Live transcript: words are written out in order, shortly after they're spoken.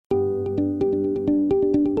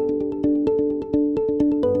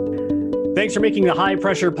Thanks for making the High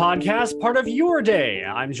Pressure Podcast part of your day.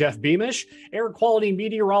 I'm Jeff Beamish, air quality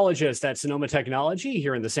meteorologist at Sonoma Technology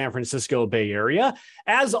here in the San Francisco Bay Area.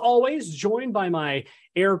 As always, joined by my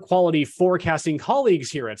air quality forecasting colleagues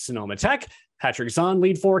here at Sonoma Tech, Patrick Zahn,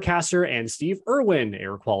 lead forecaster, and Steve Irwin,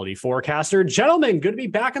 air quality forecaster. Gentlemen, good to be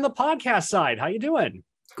back on the podcast side. How you doing?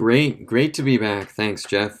 Great to be back. Thanks,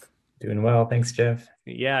 Jeff. Doing well. Thanks, Jeff.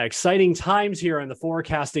 Yeah, exciting times here on the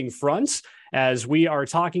forecasting front as we are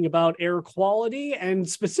talking about air quality and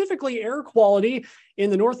specifically air quality in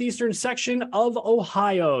the northeastern section of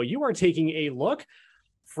Ohio. You are taking a look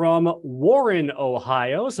from Warren,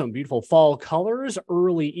 Ohio. Some beautiful fall colors,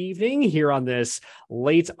 early evening here on this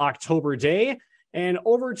late October day, and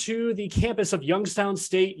over to the campus of Youngstown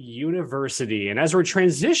State University. And as we're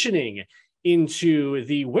transitioning into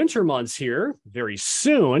the winter months here very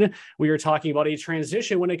soon, we are talking about a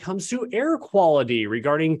transition when it comes to air quality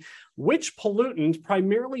regarding which pollutant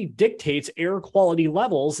primarily dictates air quality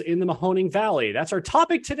levels in the Mahoning Valley. That's our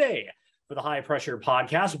topic today for the High Pressure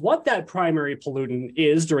Podcast, what that primary pollutant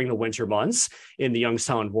is during the winter months in the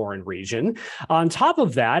Youngstown-Warren region. On top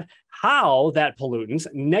of that, how that pollutant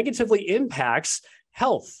negatively impacts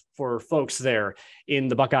health for folks there in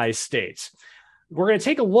the Buckeye State. We're going to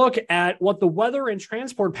take a look at what the weather and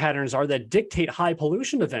transport patterns are that dictate high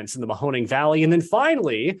pollution events in the Mahoning Valley. And then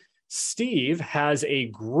finally, Steve has a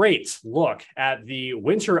great look at the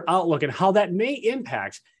winter outlook and how that may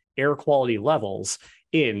impact air quality levels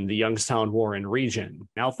in the Youngstown-Warren region.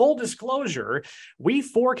 Now, full disclosure, we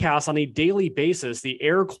forecast on a daily basis the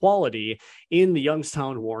air quality in the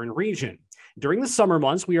Youngstown-Warren region. During the summer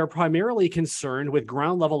months, we are primarily concerned with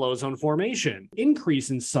ground level ozone formation. Increase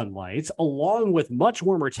in sunlight, along with much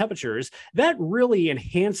warmer temperatures, that really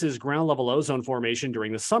enhances ground level ozone formation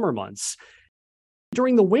during the summer months.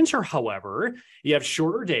 During the winter, however, you have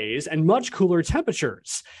shorter days and much cooler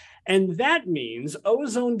temperatures. And that means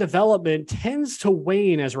ozone development tends to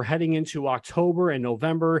wane as we're heading into October and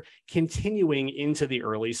November, continuing into the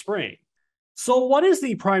early spring. So what is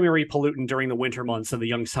the primary pollutant during the winter months of the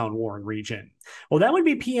Youngstown-Warren region? Well, that would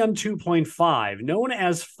be PM 2.5, known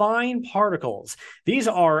as fine particles. These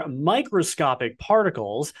are microscopic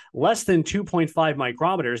particles, less than 2.5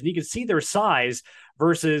 micrometers, and you can see their size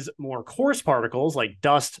versus more coarse particles like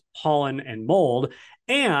dust, pollen, and mold,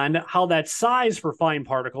 and how that size for fine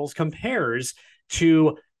particles compares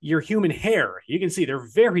to your human hair. You can see they're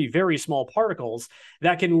very, very small particles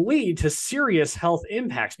that can lead to serious health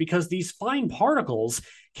impacts because these fine particles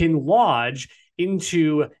can lodge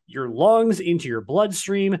into your lungs, into your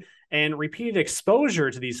bloodstream, and repeated exposure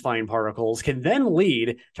to these fine particles can then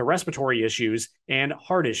lead to respiratory issues and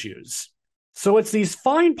heart issues. So it's these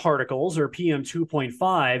fine particles, or PM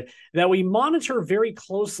 2.5, that we monitor very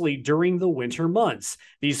closely during the winter months.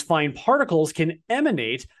 These fine particles can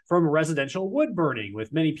emanate from residential wood burning,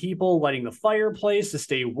 with many people lighting the fireplace to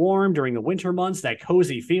stay warm during the winter months, that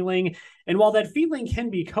cozy feeling. And while that feeling can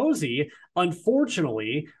be cozy,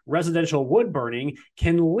 unfortunately, residential wood burning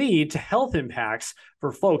can lead to health impacts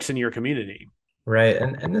for folks in your community. Right.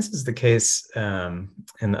 And this is the case in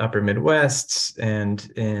the upper Midwest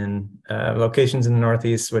and in locations in the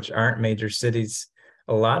Northeast, which aren't major cities.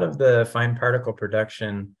 A lot of the fine particle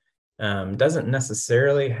production doesn't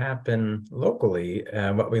necessarily happen locally.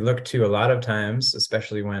 What we look to a lot of times,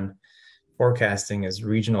 especially when forecasting, is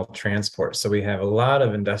regional transport. So we have a lot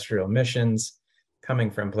of industrial emissions coming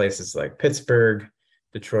from places like Pittsburgh,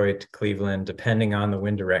 Detroit, Cleveland, depending on the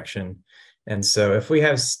wind direction. And so if we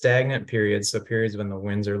have stagnant periods, so periods when the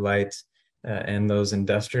winds are light and those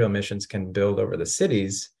industrial emissions can build over the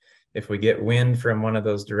cities, if we get wind from one of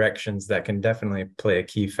those directions, that can definitely play a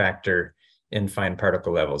key factor in fine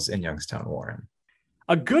particle levels in Youngstown-Warren.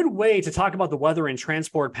 A good way to talk about the weather and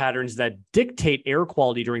transport patterns that dictate air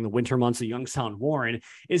quality during the winter months of Youngstown-Warren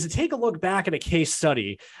is to take a look back at a case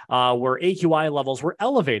study where AQI levels were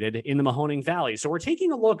elevated in the Mahoning Valley. So we're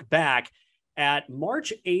taking a look back at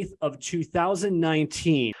March 8th of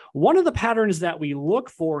 2019. One of the patterns that we look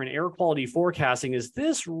for in air quality forecasting is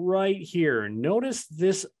this right here. Notice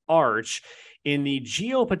this arch in the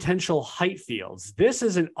geopotential height fields. This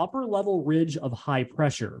is an upper level ridge of high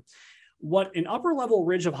pressure. What an upper level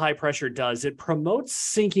ridge of high pressure does, it promotes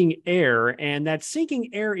sinking air, and that sinking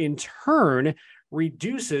air in turn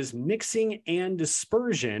reduces mixing and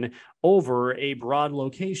dispersion over a broad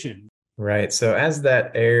location. Right. So as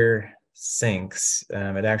that air sinks,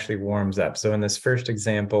 it actually warms up. So in this first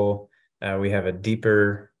example, we have a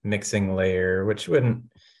deeper mixing layer, which wouldn't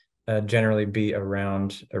generally be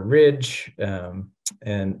around a ridge.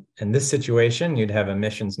 And in this situation, you'd have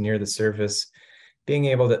emissions near the surface being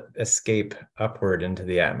able to escape upward into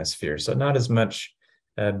the atmosphere. So not as much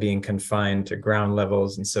being confined to ground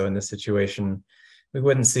levels. And so in this situation, we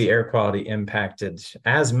wouldn't see air quality impacted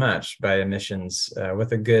as much by emissions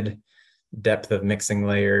with a good depth of mixing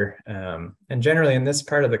layer. And generally in this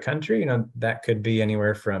part of the country, that could be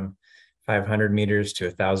anywhere from 500 meters to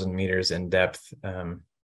 1,000 meters in depth on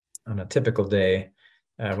a typical day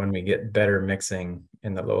when we get better mixing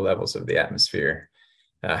in the low levels of the atmosphere.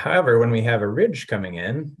 However, when we have a ridge coming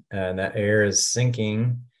in and that air is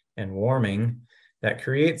sinking and warming, that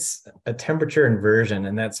creates a temperature inversion,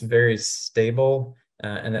 and that's very stable.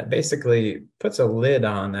 And that basically puts a lid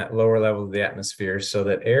on that lower level of the atmosphere so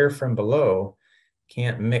that air from below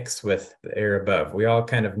can't mix with the air above. We all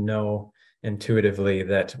kind of know intuitively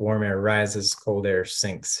that warm air rises, cold air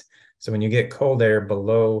sinks. So when you get cold air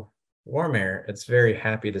below warm air, it's very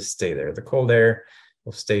happy to stay there. The cold air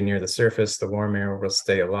will stay near the surface, the warm air will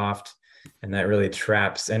stay aloft, and that really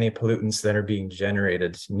traps any pollutants that are being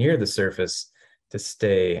generated near the surface to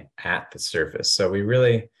stay at the surface. So we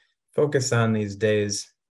really focus on these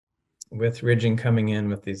days with ridging coming in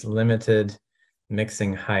with these limited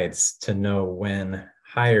mixing heights to know when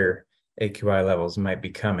higher AQI levels might be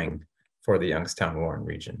coming for the Youngstown-Warren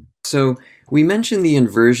region. So we mentioned the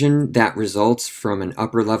inversion that results from an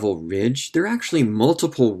upper level ridge. There are actually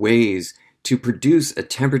multiple ways to produce a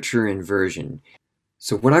temperature inversion.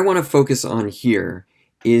 So what I want to focus on here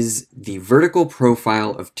is the vertical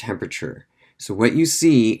profile of temperature. So what you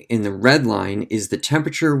see in the red line is the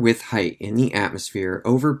temperature with height in the atmosphere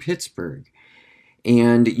over Pittsburgh.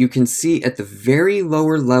 And you can see at the very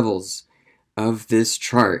lower levels of this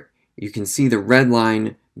chart, you can see the red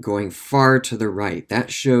line going far to the right.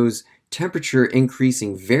 That shows temperature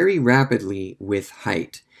increasing very rapidly with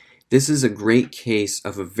height. This is a great case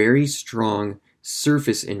of a very strong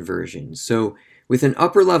surface inversion. So with an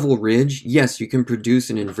upper level ridge, yes, you can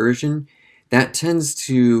produce an inversion that tends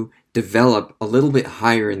to develop a little bit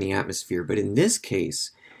higher in the atmosphere. But in this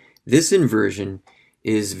case, this inversion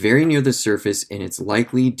is very near the surface, and it's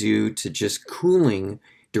likely due to just cooling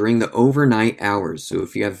during the overnight hours. So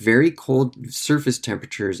if you have very cold surface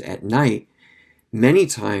temperatures at night, many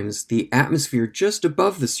times the atmosphere just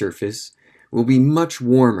above the surface will be much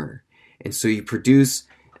warmer. And so you produce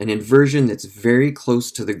an inversion that's very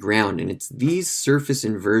close to the ground. And it's these surface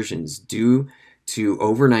inversions due to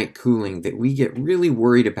overnight cooling that we get really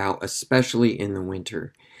worried about, especially in the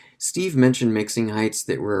winter. Steve mentioned mixing heights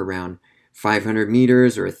that were around 500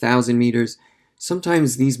 meters or 1,000 meters.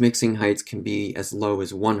 Sometimes these mixing heights can be as low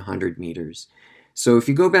as 100 meters. So if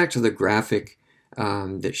you go back to the graphic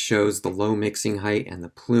that shows the low mixing height and the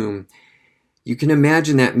plume, you can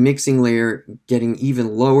imagine that mixing layer getting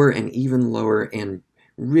even lower and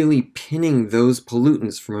really pinning those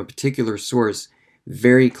pollutants from a particular source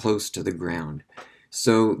very close to the ground.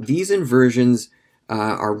 So these inversions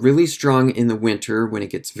are really strong in the winter when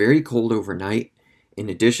it gets very cold overnight. In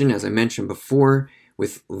addition, as I mentioned before,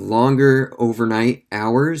 with longer overnight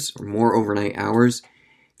hours or more overnight hours,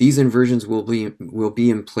 these inversions will be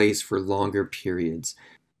in place for longer periods.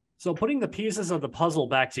 So putting the pieces of the puzzle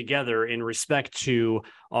back together in respect to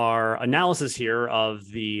our analysis here of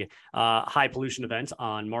the high pollution event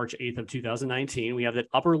on March 8th of 2019, we have that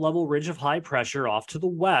upper level ridge of high pressure off to the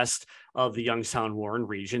west of the Youngstown-Warren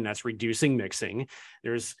region. That's reducing mixing.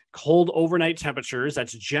 There's cold overnight temperatures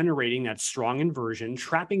that's generating that strong inversion,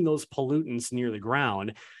 trapping those pollutants near the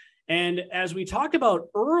ground. And as we talked about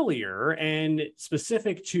earlier, and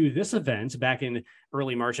specific to this event back in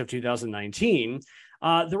early March of 2019,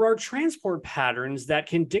 there are transport patterns that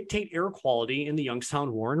can dictate air quality in the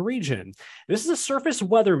Youngstown-Warren region. This is a surface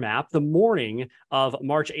weather map the morning of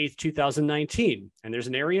March 8th, 2019. And there's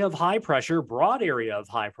an area of high pressure, broad area of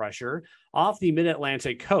high pressure off the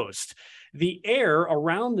mid-Atlantic coast. The air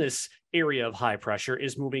around this area of high pressure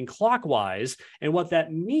is moving clockwise. And what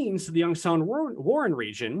that means to the Youngstown-Warren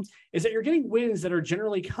region is that you're getting winds that are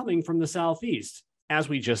generally coming from the southeast. As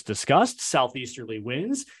we just discussed, southeasterly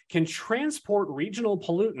winds can transport regional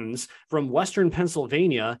pollutants from western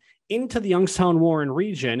Pennsylvania into the Youngstown-Warren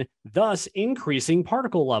region, thus increasing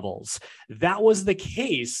particle levels. That was the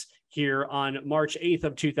case here on March 8th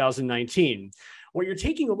of 2019. What you're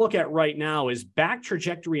taking a look at right now is back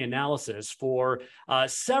trajectory analysis for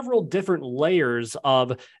several different layers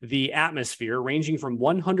of the atmosphere, ranging from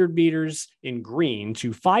 100 meters in green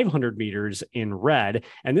to 500 meters in red.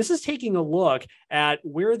 And this is taking a look at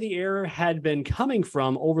where the air had been coming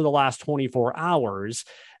from over the last 24 hours.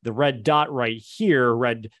 The red dot right here,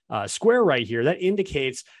 red square right here, that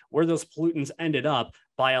indicates where those pollutants ended up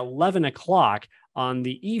by 11 o'clock on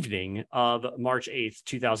the evening of March 8th,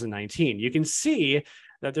 2019. You can see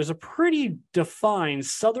that there's a pretty defined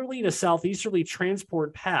southerly to southeasterly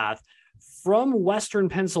transport path from Western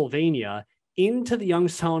Pennsylvania into the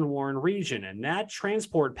Youngstown Warren region. And that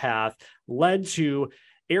transport path led to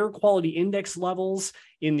air quality index levels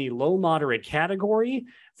in the low moderate category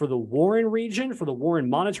for the Warren region, for the Warren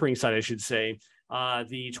monitoring site, I should say.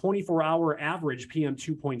 The 24-hour average PM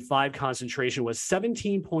 2.5 concentration was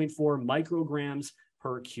 17.4 micrograms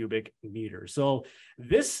per cubic meter. So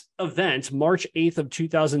this event, March 8th of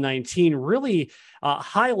 2019, really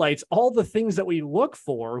highlights all the things that we look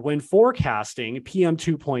for when forecasting PM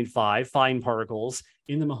 2.5 fine particles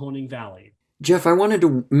in the Mahoning Valley. Jeff, I wanted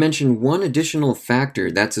to mention one additional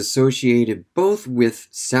factor that's associated both with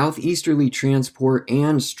southeasterly transport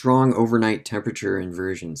and strong overnight temperature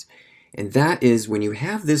inversions. And that is when you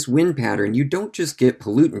have this wind pattern, you don't just get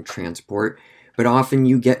pollutant transport, but often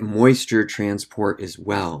you get moisture transport as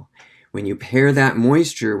well. When you pair that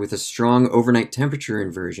moisture with a strong overnight temperature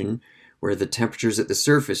inversion, where the temperatures at the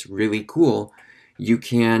surface really cool, you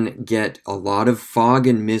can get a lot of fog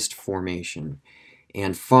and mist formation.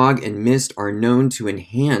 And fog and mist are known to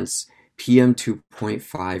enhance PM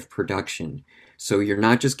 2.5 production. So you're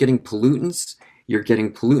not just getting pollutants, you're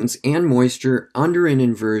getting pollutants and moisture under an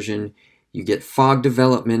inversion, you get fog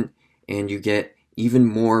development, and you get even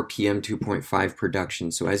more PM 2.5 production.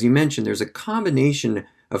 So as you mentioned, there's a combination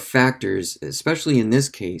of factors, especially in this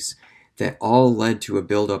case, that all led to a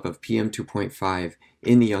buildup of PM 2.5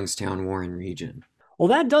 in the Youngstown Warren region. Well,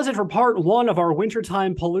 that does it for part one of our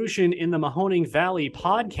wintertime pollution in the Mahoning Valley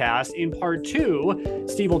podcast. In part two,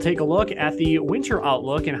 Steve will take a look at the winter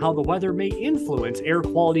outlook and how the weather may influence air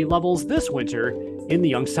quality levels this winter in the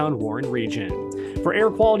Youngstown Warren region. For air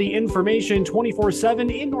quality information 24/7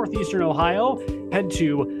 in Northeastern Ohio, head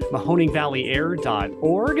to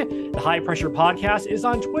mahoningvalleyair.org. The High Pressure Podcast is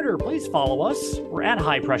on Twitter. Please follow us. We're at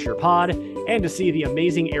High Pressure Pod. And to see the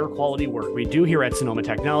amazing air quality work we do here at Sonoma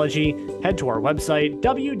Technology, head to our website,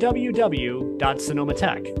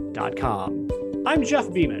 www.sonomatech.com. I'm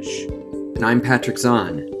Jeff Beamish. And I'm Patrick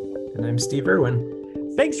Zahn. And I'm Steve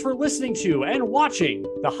Irwin. Thanks for listening to and watching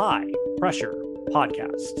the High Pressure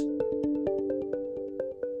Podcast.